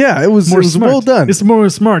smart. Like yeah, it was smart. well done. It's more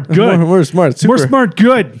smart. Good. More smart. More Super. smart.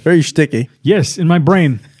 Good. Very sticky. Yes, in my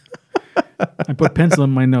brain. I put pencil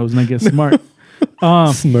in my nose and I get smart.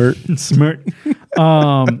 Smart. Smart.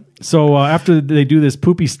 So after they do this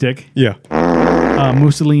poopy stick, Yeah.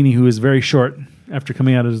 Mussolini, who is very short after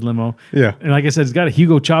coming out of his limo, Yeah. and like I said, it's got a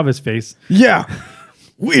Hugo Chavez face. Yeah.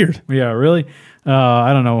 Weird. Yeah, really.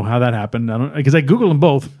 I don't know how that happened. I don't because I googled them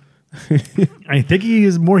both. I think he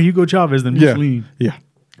is more Hugo Chavez than Yeah. Mussolini. Yeah.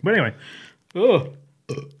 But anyway,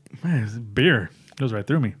 man, this beer goes right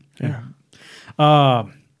through me. Yeah.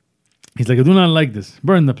 He's like, I do not like this.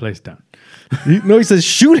 Burn the place down. No, he says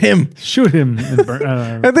shoot him. Shoot him and burn.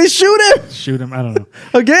 And they shoot him Shoot him. I don't know.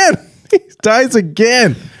 again. He dies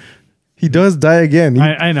again. He does die again.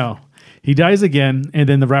 I know. He dies again, and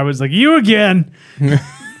then the rabbit's like, you again.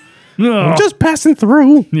 No. I'm just passing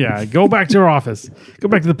through. Yeah, go back to your office. Go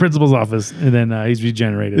back to the principal's office, and then he's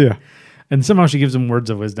regenerated. Yeah. And somehow she gives him words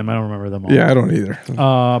of wisdom. I don't remember them all. Yeah, I don't either.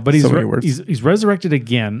 But he's So many words. he's resurrected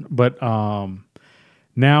again, but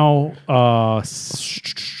now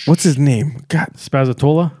What's his name? God.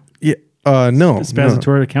 Spazzatura, Yeah. No.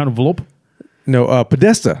 Spazzatura, Count Vlop. No.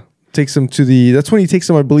 Podesta takes him to the. That's when he takes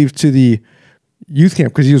him, I believe, to the youth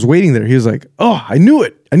camp because he was waiting there. He was like, "Oh, I knew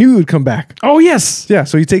it. I knew he would come back." Oh yes, Yeah.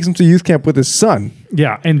 So he takes him to youth camp with his son.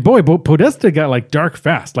 yeah. And boy, Podesta got like dark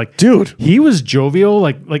fast. Like, Dude. he was jovial.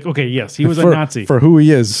 Like okay, yes, he was a Nazi. for who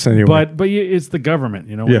he is anyway. But it's the government,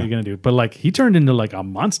 you know, what Yeah. are you going to do? But like he turned into like a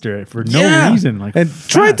monster for no Yeah. reason. Like and fast.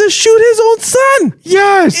 tried to shoot his own son.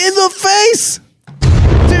 Yes! In the face.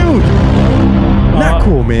 Dude. Not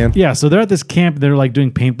cool, man. Yeah, so they're at this camp. They're like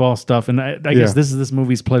doing paintball stuff. And I guess Yeah. this is this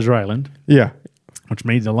movie's Pleasure Island, Yeah. which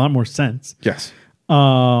made a lot more sense. Yes.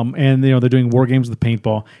 And they're doing war games with the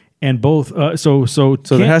paintball. And both, so So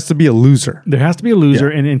there has to be a loser. there has to be a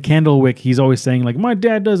loser. Yeah. And in Candlewick, he's always saying like, my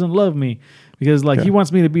dad doesn't love me because like he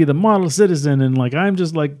wants me to be the model citizen, and like I'm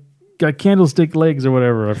just like got candlestick legs or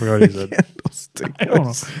whatever. I forgot what he said. I don't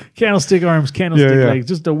know. Candlestick arms, candlestick legs,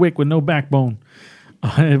 just a wick with no backbone.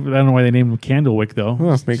 I don't know why they named him Candlewick though.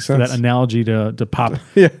 Well, makes sense. That analogy to pop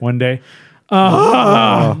Yeah. one day. They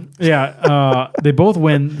both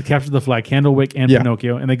win, capture the flag, Candlewick and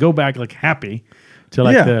Pinocchio, and they go back like happy to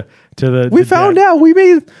like the. We found out. We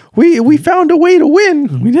found a way to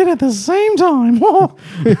win. We did it at the same time.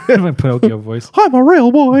 My Pinocchio voice. I'm a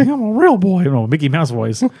real boy. I'm a real boy. No, Mickey Mouse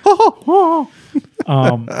voice. And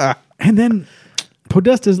then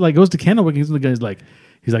Podesta's like goes to Candlewick. He's the guy's like,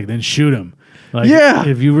 then shoot him. Like,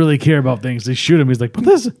 if you really care about things, they shoot him. He's like, but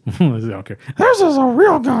this, I don't care. This is a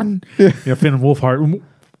real gun. Yeah, Finn Wolfhard.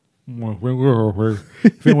 Finn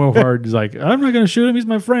Wolfhard is like, I'm not going to shoot him. He's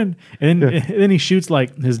my friend. And then he shoots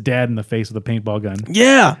like his dad in the face with a paintball gun.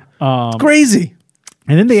 Yeah, it's crazy.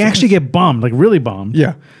 And then they actually get bombed, like really bombed.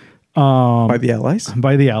 Yeah, by the Allies.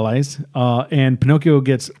 And Pinocchio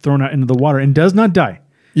gets thrown out into the water and does not die.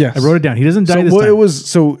 Yes, I wrote it down. He doesn't die this time. It was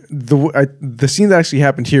the scene that actually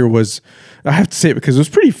happened here was, I have to say it because it was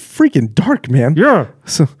pretty freaking dark, man. Yeah.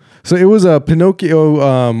 So it was a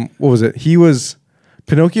Pinocchio. What was it?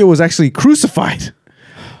 Pinocchio was actually crucified.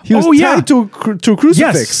 He was tied to a crucifix.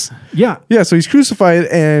 Yes. Yeah. Yeah. So he's crucified,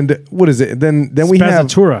 and what is it? Then we have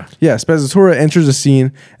Spazzatura. Yeah, Spazzatura enters the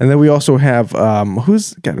scene, and then we also have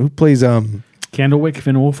who plays Candlewick,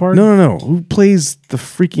 Finn Wolfhard? No. Who plays the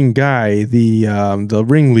freaking guy, the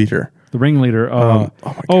ringleader? The ringleader.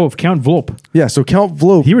 Count Vlop. Yeah, so Count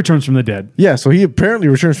Vlop. He returns from the dead. Yeah, so he apparently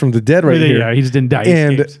returns from the dead here. Yeah, he just didn't die.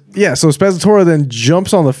 And so Spazzatura then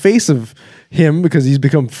jumps on the face of him because he's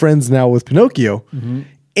become friends now with Pinocchio. Mm-hmm.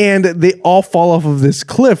 And they all fall off of this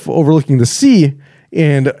cliff overlooking the sea.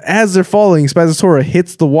 And as they're falling, Spazzatura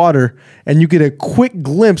hits the water, and you get a quick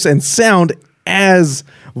glimpse and sound as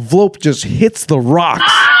Vlop just hits the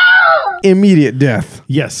rocks. Immediate death.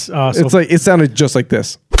 Yes. It sounded just like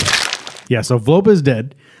this. Yeah, so Vlop is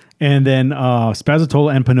dead, and then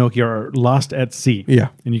Spazzatura and Pinocchio are lost at sea. Yeah.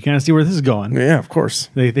 And you kind of see where this is going. Yeah, of course.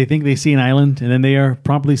 They think they see an island, and then they are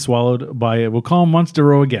promptly swallowed by, we'll call him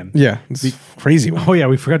Monstro again. Yeah, it's a crazy one. Oh, yeah,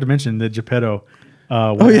 we forgot to mention that Geppetto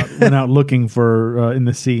went out looking for in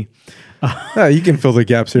the sea. You can fill the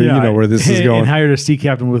gaps here. You know where this is going. And hired a sea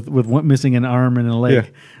captain with missing an arm and a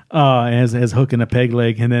leg. Has Hook and a peg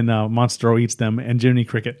leg, and then Monstro eats them, and Jiminy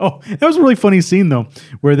Cricket. Oh, that was a really funny scene though,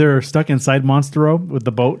 where they're stuck inside Monstro with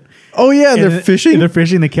the boat. Oh yeah, and they're fishing. And they're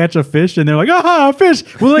fishing. They catch a fish, and they're like, "Ah, fish!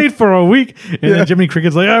 We'll eat for a week." And then Jiminy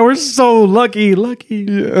Cricket's like, "Oh, we're so lucky, Yeah.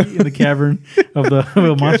 in the cavern of the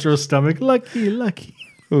Monstro's stomach, lucky."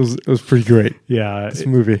 It was pretty great. Yeah, this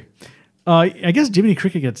movie. I guess Jiminy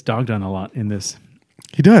Cricket gets dogged on a lot in this.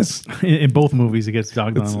 He does. In both movies, he gets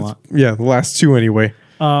dogged on a lot. Yeah, the last two anyway.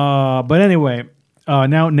 But anyway,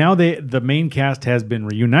 now the main cast has been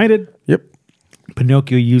reunited. Yep.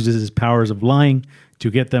 Pinocchio uses his powers of lying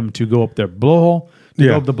to get them to go up their blowhole.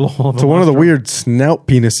 Go up the blowhole. So one of the weird snout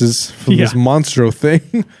penises from this Monstro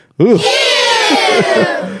thing.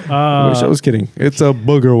 I wish I was kidding. It's a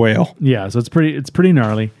booger whale. Yeah, so it's pretty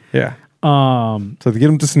gnarly. Yeah. So they get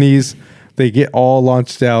them to sneeze. They get all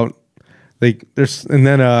launched out. And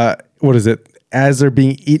then what is it? As they're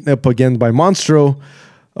being eaten up again by Monstro,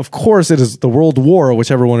 of course it is the World War,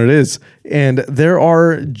 whichever one it is, and there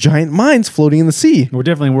are giant mines floating in the sea. We're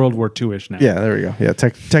definitely World War II-ish now. Yeah, there we go. Yeah,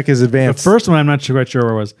 tech is advanced. The first one, I'm not quite sure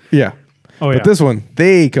where it was. Yeah. But this one,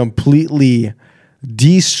 they completely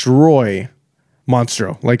destroy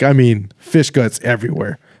Monstro. Like, I mean, fish guts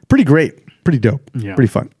everywhere. Pretty great. Pretty dope. Yeah. Pretty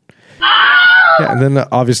fun. Yeah, and then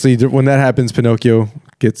obviously when that happens, Pinocchio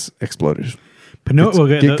gets exploded. Get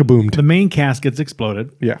kaboomed. The main cast gets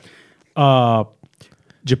exploded. Yeah.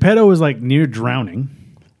 Geppetto is like near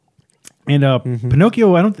drowning, and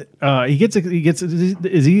Pinocchio. He gets.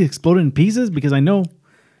 Is he exploded in pieces? Because I know.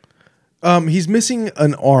 He's missing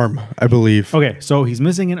an arm, I believe. Okay, so he's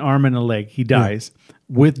missing an arm and a leg. He dies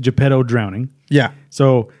with Geppetto drowning. Yeah.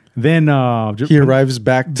 So then he arrives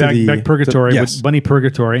back purgatory with Bunny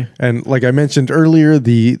Purgatory, and like I mentioned earlier,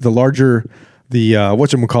 the larger. The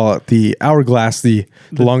whatchamacallit, the hourglass, the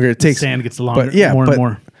longer it takes. The sand gets longer, more and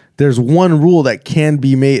more. There's one rule that can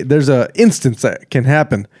be made. There's an instance that can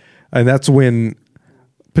happen, and that's when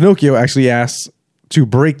Pinocchio actually asks to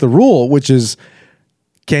break the rule, which is,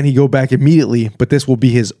 can he go back immediately? But this will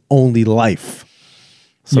be his only life.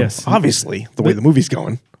 So yes, obviously, the way the movie's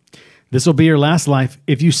going. This will be your last life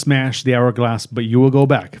if you smash the hourglass, but you will go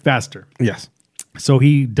back faster. Yes. So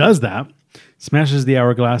he does that, smashes the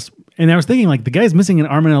hourglass. And I was thinking, like, the guy's missing an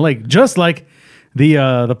arm and a leg, just like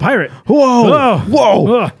the pirate. Whoa!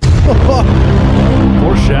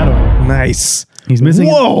 Foreshadowing. Nice. He's missing.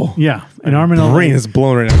 Whoa. Yeah, an arm and a Brain leg. is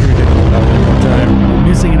blown right now.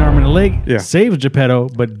 Missing an arm and a leg. Yeah. Saves Geppetto,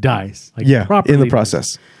 but dies. Like, Yeah, properly in the dies.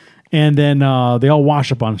 process. And then they all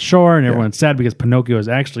wash up on shore, and everyone's sad because Pinocchio is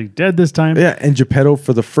actually dead this time. Yeah, and Geppetto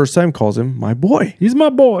for the first time calls him my boy. He's my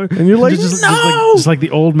boy. And you're like, just no! like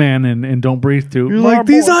the old man and Don't Breathe too. You're like,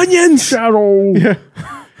 these onions. Shadow. Yeah.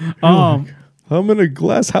 Um, I'm in a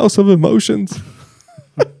glass house of emotions.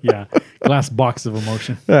 yeah. Glass box of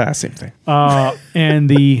emotion. Same thing. And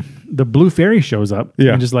the blue fairy shows up.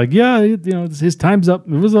 Yeah. And just like, his time's up.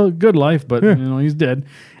 It was a good life, but he's dead.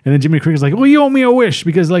 And then Jiminy Cricket's like, well, you owe me a wish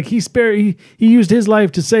because like he used his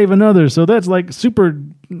life to save another. So that's like super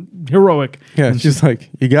heroic. Yeah, And she's like,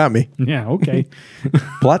 you got me. yeah, okay.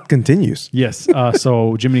 Plot continues. Yes.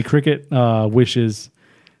 So Jiminy Cricket wishes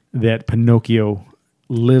that Pinocchio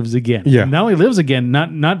lives again. Yeah. Not only lives again,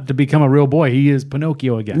 not to become a real boy. He is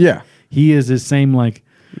Pinocchio again. Yeah. He is his same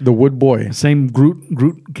The wood boy. same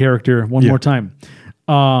Groot character one more time.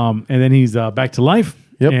 And then he's back to life.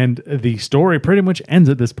 Yep. And the story pretty much ends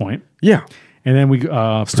at this point. Yeah. And then we The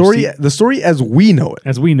proceed story as we know it.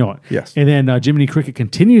 as we know it. Yes. And then Jiminy Cricket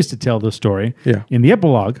continues to tell the story. Yeah. In the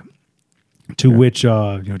epilogue, to which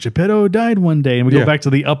Geppetto died one day, and we Yeah. go back to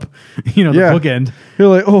the the Yeah. bookend. You're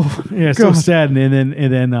like, oh, Yeah, so God. sad. And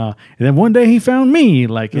then one day he found me,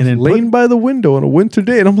 like, and then laying by the window on a winter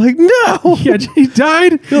day. And I'm like, no. yeah, he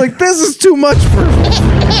died. You're like, this is too much for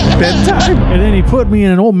bedtime. And then he put me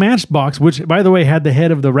in an old matchbox, which, by the way, had the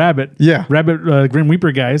head of the rabbit. Yeah. Rabbit Grim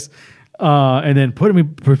Reaper guys. And then put me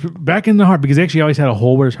back in the heart because he actually always had a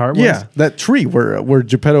hole where his heart was. Yeah, that tree where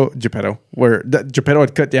Geppetto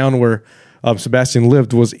had cut down where Sebastian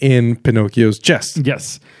lived was in Pinocchio's chest.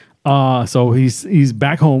 Yes. So he's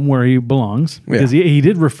back home where he belongs because he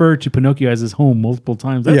did refer to Pinocchio as his home multiple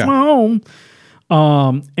times. That's Yeah. my home.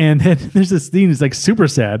 And then there's this scene that's like super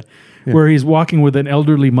sad where he's walking with an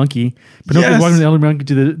elderly monkey. Pinocchio's Yes. walking with an elderly monkey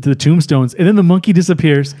to the tombstones, and then the monkey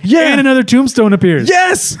disappears. Yeah. And another tombstone appears.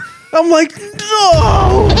 Yes, I'm like,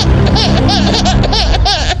 no,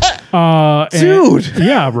 dude.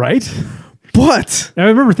 Yeah, right. But I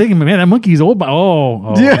remember thinking, man, that monkey's old.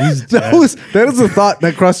 yeah, he's that dead. is a thought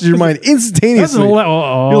that crosses your mind That's instantaneously.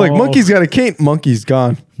 You're like, monkey's got a cane. Monkey's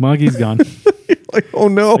gone. Monkey's gone. Like, oh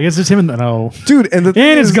no, I guess it's him and no. dude. And the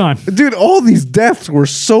thing it's is, gone. dude. All these deaths were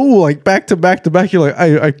so like back to back to back. You're like,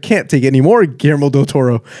 I can't take any more Guillermo del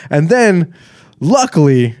Toro. And then,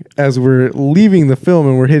 luckily, as we're leaving the film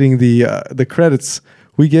and we're hitting the credits,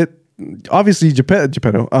 we get. Obviously, Geppetto,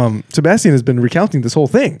 Sebastian has been recounting this whole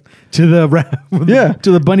thing. To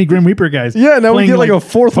the Bunny Grim Reaper guys. Yeah, now we playing, get like a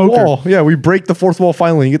fourth poker. wall. Yeah, we break the fourth wall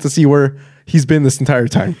finally and get to see where he's been this entire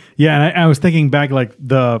time. Yeah, and I was thinking back, like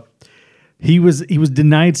he was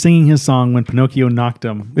denied singing his song when Pinocchio knocked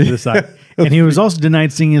him to the side, and he was also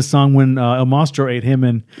denied singing his song when El Mostro ate him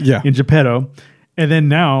in Geppetto, and then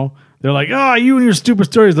now. They're like, you and your stupid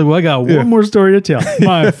stories. Like, well, I got one more story to tell.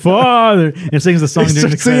 My father. And sings the song during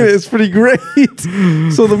the Singing it, credits. it's pretty great.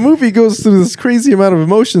 So the movie goes through this crazy amount of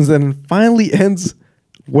emotions and finally ends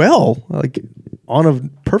well, like on a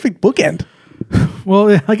perfect bookend.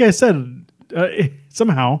 Well, like I said,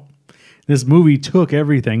 somehow this movie took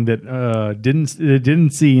everything that didn't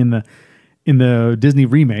see in the Disney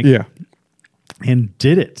remake, and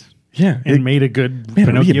did it, and made a good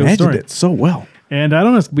Pinocchio reimagined story. it so well. And I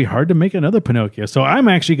don't know, it's gonna be hard to make another Pinocchio. So I'm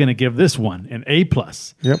actually gonna give this one an A+.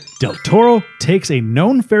 Yep. Del Toro takes a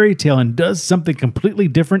known fairy tale and does something completely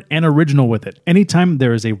different and original with it. Anytime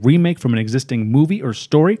there is a remake from an existing movie or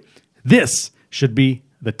story, this should be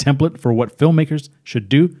the template for what filmmakers should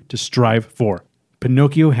do to strive for.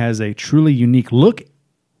 Pinocchio has a truly unique look,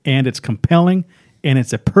 and it's compelling, and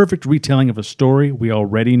it's a perfect retelling of a story we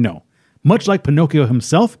already know. Much like Pinocchio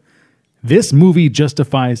himself, this movie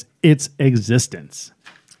justifies its existence.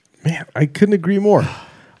 Man, I couldn't agree more.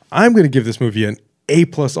 I'm going to give this movie an A+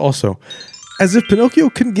 also. As if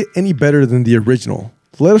Pinocchio couldn't get any better than the original.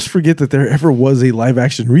 Let us forget that there ever was a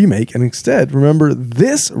live-action remake, and instead remember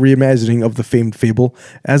this reimagining of the famed fable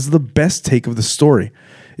as the best take of the story.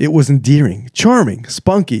 It was endearing, charming,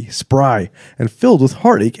 spunky, spry, and filled with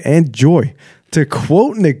heartache and joy. To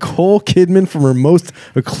quote Nicole Kidman from her most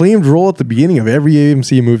acclaimed role at the beginning of every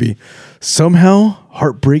AMC movie, somehow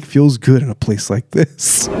heartbreak feels good in a place like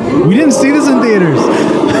this. We didn't see this in theaters.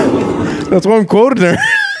 That's why I'm quoting her.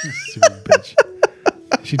 Stupid bitch.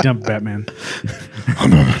 She dumped Batman.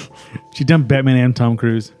 She dumped Batman and Tom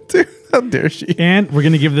Cruise. Dude, how dare she? And we're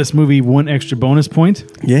going to give this movie one extra bonus point.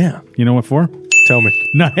 Yeah. You know what for? Tell me.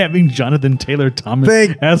 Not having Jonathan Taylor Thomas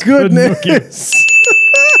Thank as goodness. Pinocchio.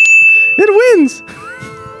 It wins.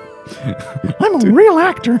 I'm a real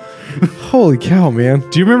actor. Holy cow, man.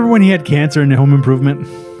 Do you remember when he had cancer in Home Improvement?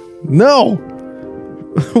 No.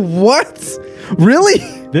 What? Really?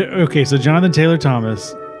 Okay, so Jonathan Taylor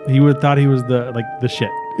Thomas, thought he was the shit,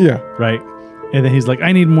 Yeah. right? And then he's like,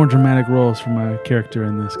 I need more dramatic roles for my character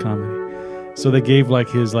in this comedy. So they gave like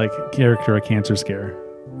his like character a cancer scare.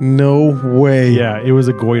 No way. Yeah, it was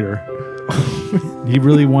a goiter. He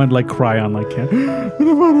really wanted to like cry on like It's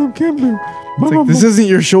like, this isn't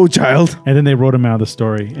your show, child. and then they wrote him out of the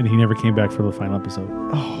story, and he never came back for the final episode.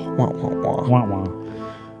 Wah, wah, wah. Wah wah.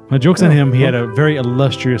 The joke's on him. He had a very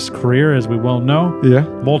illustrious career, as we well know. Yeah.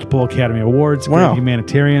 Multiple Academy Awards. Wow. Great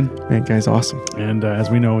humanitarian. Man, guy's awesome. And as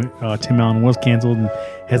we know, Tim Allen was canceled and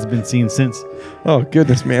hasn't been seen since. Oh,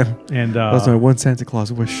 goodness, man. And That's my one Santa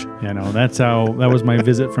Claus wish. yeah, no, that was my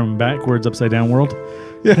visit from backwards, upside down world.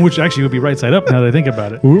 Yeah. Which actually would be right side up now that I think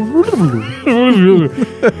about it. But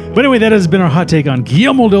anyway, that has been our hot take on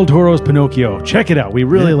Guillermo del Toro's Pinocchio. Check it out. We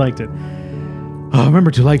really liked it.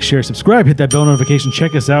 Remember to like, share, subscribe, hit that bell notification.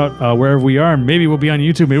 Check us out wherever we are. Maybe we'll be on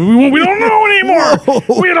YouTube. Maybe we won't. We don't know anymore.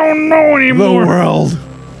 We don't know The anymore. world.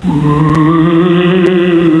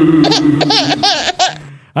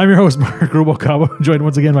 I'm your host, Mark Rubalcaba, joined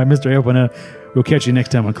once again by Mr. Aopanetta. We'll catch you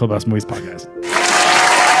next time on Clubhouse Movies Podcast.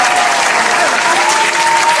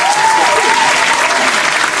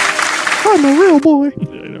 I'm a real boy.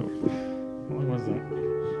 I know. What was that?